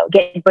like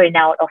get burned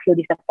out or feel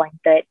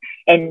disappointed,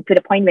 and to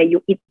the point where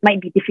it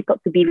might be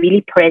difficult to be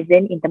really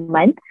present in the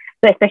month.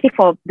 So especially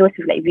for those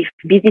with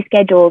busy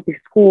schedules, with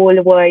school,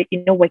 work,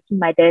 you know, working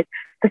mothers,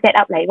 to set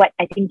up like what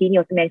I think Dini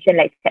also mentioned,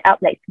 like set up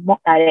like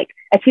like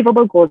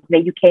achievable goals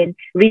where you can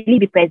really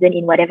be present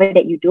in whatever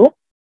that you do.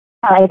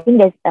 I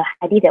think there's a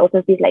hadith that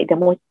also says like the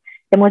most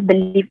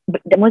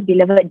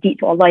beloved deed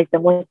to Allah is the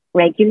most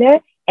regular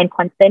and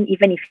constant,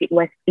 even if it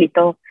was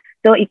little.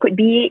 So it could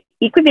be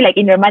like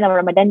in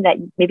Ramadan, like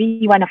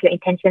maybe one of your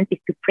intentions is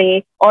to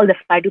pray all the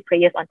fardu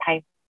prayers on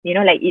time. You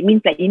know, like it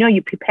means like, you know,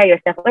 you prepare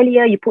yourself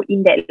earlier, you put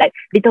in that like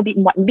little bit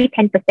more, maybe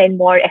 10%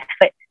 more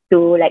effort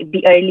to like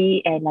be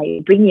early and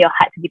like bring your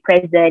heart to be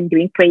present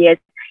during prayers.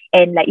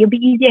 And like, it'll be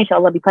easier,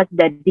 insyaAllah, because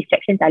the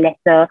distractions are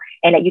lesser,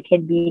 and like you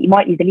can be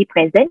more easily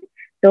present.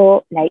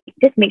 So like,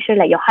 just make sure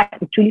like your heart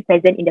is truly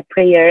present in the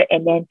prayer.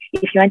 And then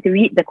if you want to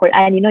read the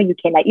Quran, you know, you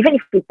can like, even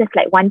if it's just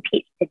like one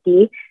page a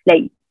day,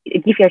 like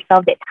give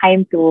yourself that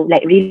time to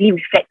like really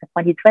reflect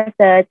upon his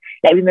verses.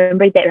 Like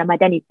remember that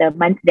Ramadan is the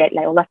month that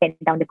like Allah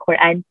sent down the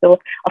Quran. So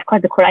of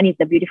course the Quran is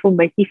the beautiful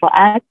mercy for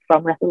us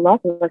from Rasulullah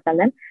Sallallahu Alaihi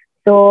Wasallam.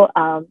 So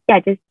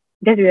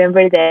just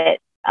remember that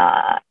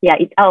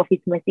it's out of his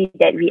mercy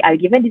that we are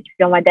given this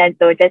Ramadan.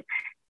 So just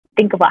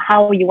think about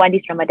how you want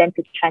this Ramadan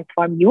to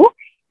transform you,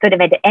 so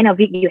that at the end of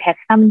it you have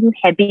some new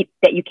habits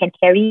that you can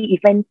carry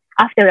even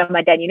after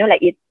Ramadan.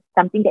 Like it's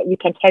something that you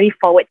can carry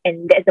forward,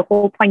 and that's the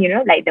whole point.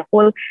 Like the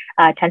whole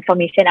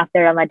transformation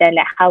after Ramadan.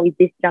 Like how is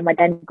this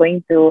Ramadan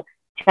going to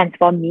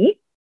transform me?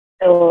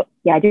 So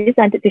I just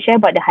wanted to share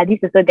about the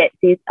hadith also that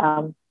says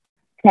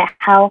like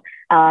how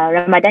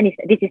Ramadan is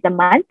the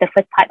month, the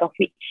first part of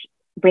which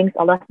brings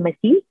Allah's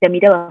mercy, the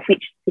middle of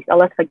which is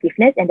Allah's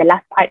forgiveness, and the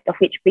last part of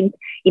which brings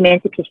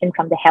emancipation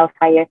from the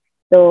hellfire.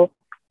 So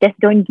just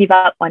don't give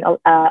up on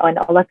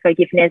Allah's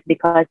forgiveness,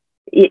 because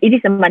it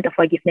is a month of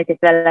forgiveness as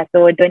well.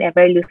 So don't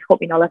ever lose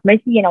hope in Allah's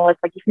mercy and Allah's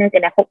forgiveness.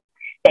 And I hope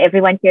that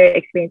everyone here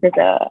experiences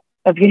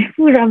a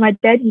beautiful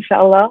Ramadan,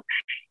 insyaAllah.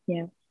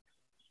 Yeah.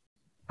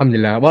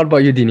 Alhamdulillah. What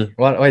about you, Dini?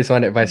 What is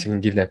one advice you can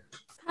give them?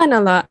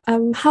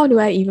 SubhanAllah, how do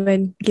I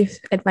even give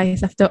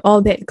advice after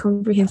all that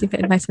comprehensive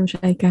advice from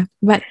Shaikha?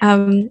 But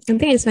I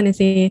think I just want to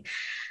say,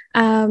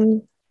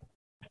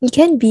 it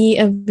can be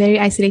a very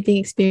isolating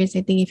experience.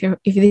 I think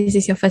if this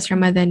is your first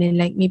Ramadan and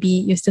like maybe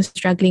you're still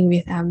struggling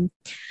with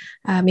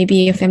maybe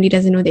your family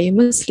doesn't know that you're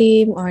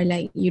Muslim, or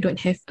like you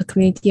don't have a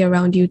community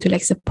around you to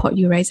like support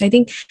you, right? So I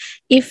think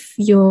if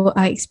you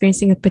are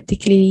experiencing a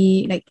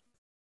particularly like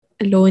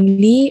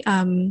lonely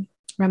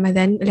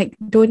Ramadan, like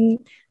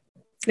don't.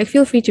 Like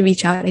feel free to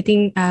reach out. I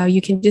think you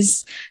can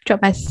just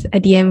drop us a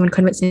DM on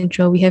Convert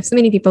Central. We have so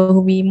many people who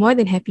will be more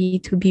than happy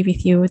to be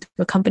with you, to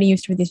accompany you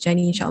through this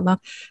journey, insyaAllah.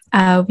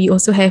 We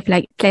also have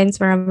like plans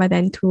for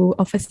Ramadan to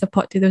offer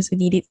support to those who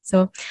need it.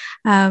 So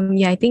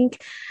I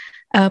think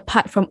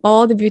apart from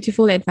all the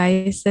beautiful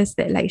advices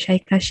that like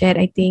Shaikha shared,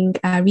 I think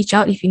reach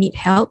out if you need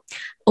help.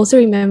 Also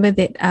remember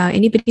that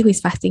anybody who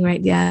is fasting,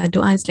 right, their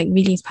dua is like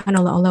really,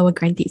 subhanAllah, Allah will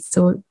grant it.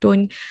 So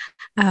don't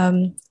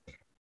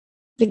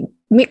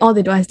make all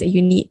the du'as that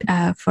you need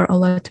for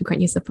Allah to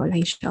grant you support,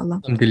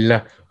 insyaAllah.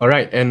 Alhamdulillah. All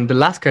right, and the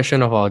last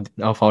question of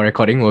our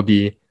recording will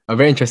be a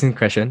very interesting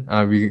question.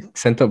 We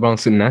centered around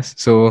sunnahs.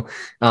 So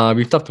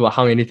we've talked about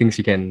how many things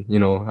you can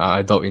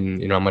adopt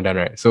in Ramadan,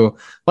 right? So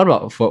what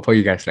about for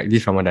you guys, like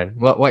this Ramadan?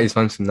 What is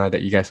one sunnah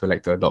that you guys would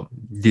like to adopt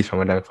this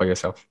Ramadan for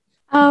yourself?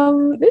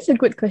 This is a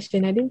good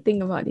question. I didn't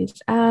think about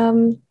this.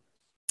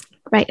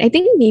 Right, I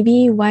think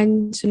maybe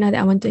one sunnah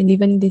that I want to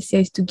live in this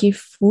year is to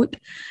give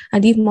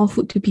more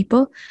food to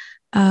people.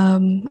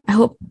 I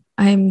hope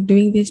I'm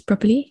doing this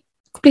properly.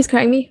 Please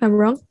correct me if I'm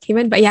wrong,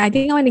 Kevin. But I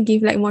think I want to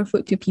give like more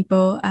food to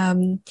people.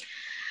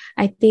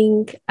 I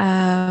think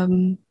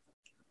I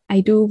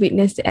do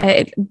witness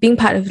being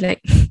part of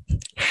like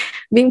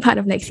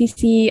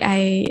CC.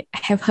 I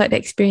have heard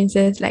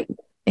experiences like,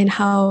 and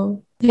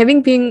how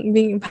having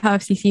being part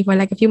of CC for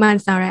like a few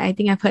months now, right? I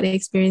think I've heard the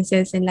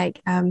experiences and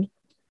like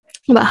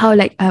about how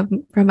like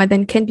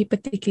Ramadan can be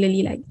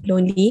particularly like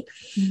lonely.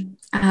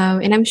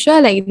 And I'm sure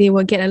like they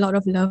will get a lot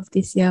of love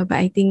this year, but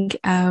I think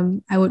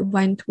I would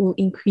want to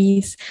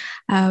increase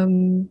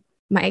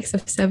my acts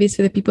of service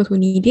for the people who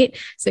need it.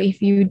 So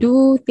if you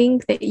do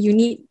think that you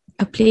need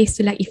a place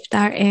to like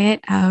iftar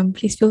at,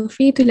 please feel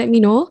free to let me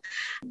know.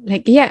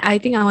 Like I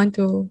think I want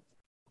to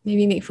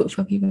maybe make food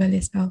for people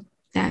as well.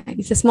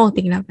 It's a small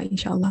thing lah, but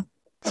insyaAllah.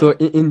 So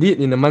indeed,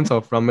 in the months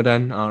of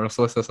Ramadan,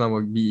 Rasulullah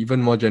will be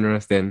even more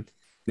generous than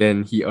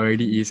he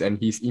already is, and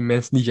he's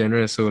immensely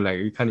generous. So like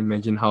we can't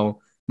imagine how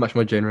much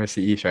more generous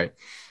he is, right?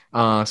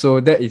 So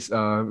that is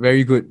a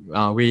very good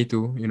way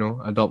to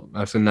adopt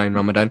a sunnah in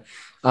Ramadan.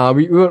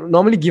 We will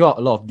normally give out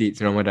a lot of dates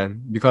in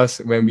Ramadan, because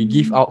when we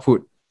give out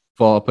food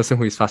for a person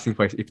who is fasting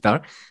for his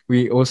iftar,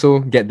 we also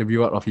get the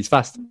reward of his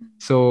fast.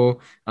 So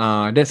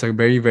that's a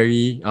very,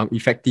 very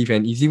effective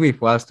and easy way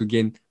for us to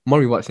gain more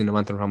rewards in the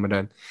month of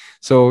Ramadan.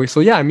 So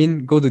I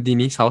mean, go to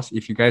Dini's house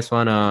if you guys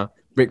wanna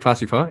break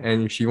fast with her,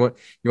 and if you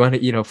want to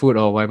eat her food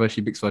or whatever she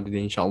bakes for the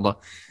day, insyaAllah.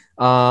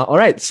 All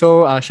right,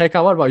 so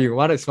Shaikha, what about you?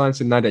 What is one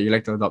sunnah that you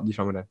like to adopt this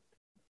Ramadan?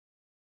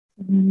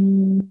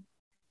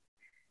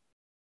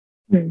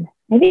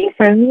 I think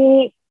for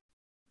me,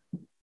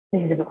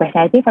 this is a good question.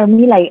 I think for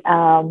me, like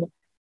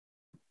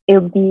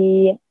it'll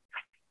be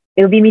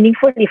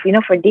meaningful if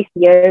for this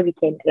year we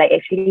can like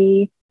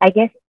actually, I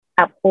guess,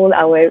 uphold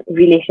our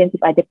relations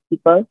with other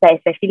people, like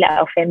especially like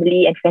our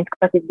family and friends,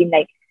 because it's been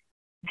like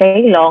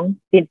very long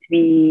since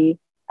we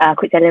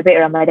could celebrate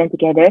Ramadan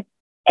together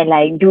and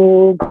like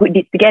do good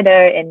deeds together,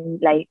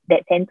 and like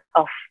that sense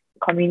of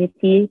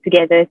community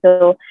together.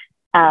 So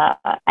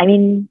I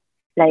mean,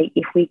 like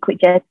if we could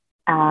just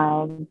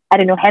have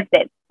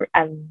that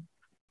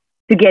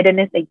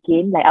togetherness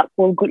again, like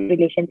uphold good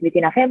relations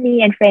within our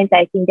family and friends,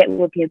 I think that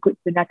would be a good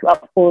sunnah to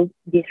uphold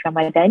this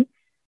Ramadan.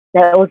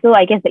 Also,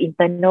 I guess the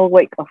internal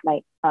work of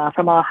like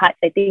from our hearts,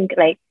 I think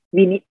like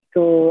we need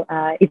to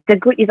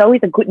it's always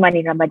a good month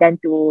in Ramadan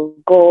to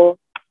go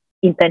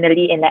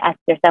internally and like ask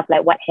yourself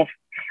like what have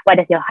what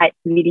does your heart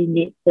really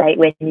need? Like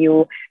when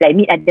you like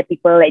meet other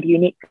people, like you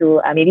need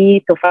to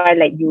maybe so far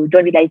like you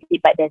don't realize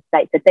it, but there's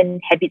like certain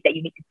habits that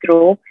you need to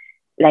throw,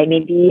 like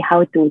maybe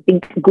how to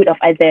think good of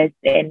others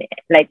and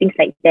like things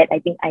like that. I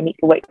think I need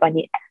to work on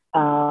it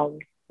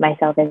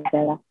myself as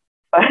well.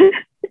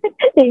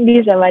 In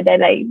this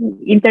Ramadan, like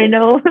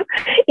internal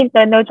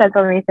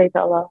transformation,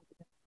 insyaAllah.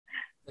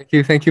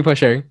 Thank you for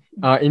sharing.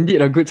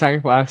 Indeed a good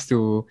time for us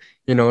to,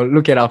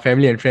 look at our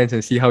family and friends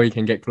and see how we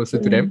can get closer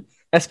to them.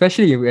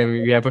 Especially when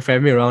we have a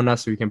family around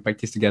us so we can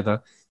practice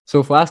together.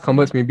 So for us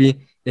converts, maybe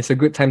it's a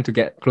good time to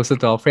get closer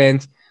to our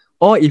friends.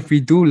 Or if we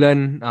do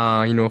learn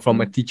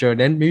from a teacher,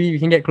 then maybe we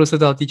can get closer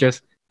to our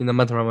teachers in the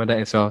month of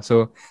Ramadan as well.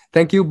 So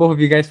thank you both of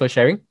you guys for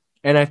sharing.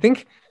 And I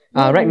think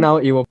right now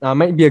it will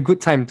might be a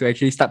good time to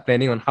actually start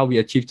planning on how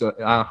we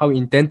how we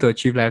intend to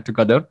achieve Laylatul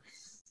Qadr.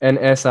 And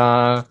as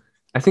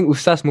I think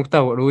Ustaz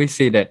Mukhtar would always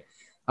say that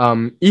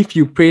if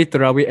you pray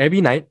Tarawih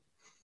every night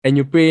and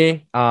you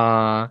pray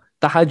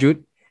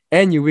Tahajjud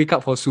and you wake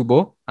up for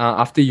Subuh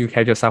after you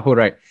had your sahur,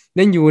 right,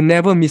 then you will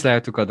never miss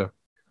Laylatul Qadr.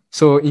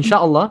 So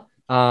insyaAllah,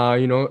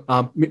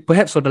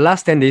 perhaps for the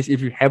last 10 days,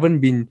 if you haven't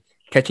been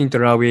catching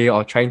Tarawih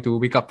or trying to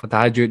wake up for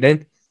Tahajjud,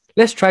 then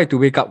let's try to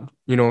wake up,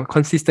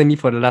 consistently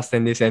for the last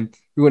 10 days and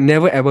you will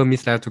never ever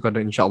miss Laylatul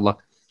Qadr, insyaAllah.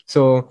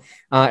 So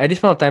at this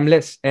point of time,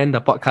 let's end the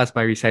podcast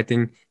by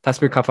reciting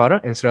Tasbih Kafara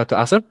and Surah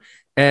Al-Asr.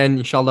 And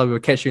insyaAllah, we'll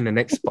catch you in the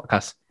next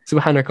podcast.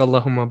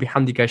 Subhanakallahumma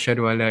bihamdika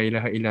asyhadu an la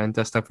ilaha illa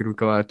anta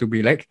astaghfiruka wa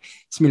atubu ilaik.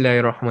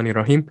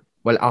 Bismillahirrahmanirrahim.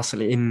 Wal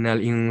asri innal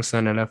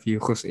insana lafi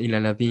khusr illa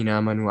alladhina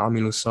amanu wa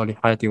amilus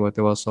solihati wa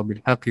tawassaw bil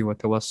haqqi wa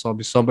tawassaw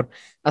bis sabr.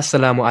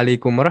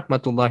 Assalamualaikum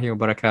warahmatullahi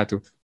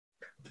wabarakatuh.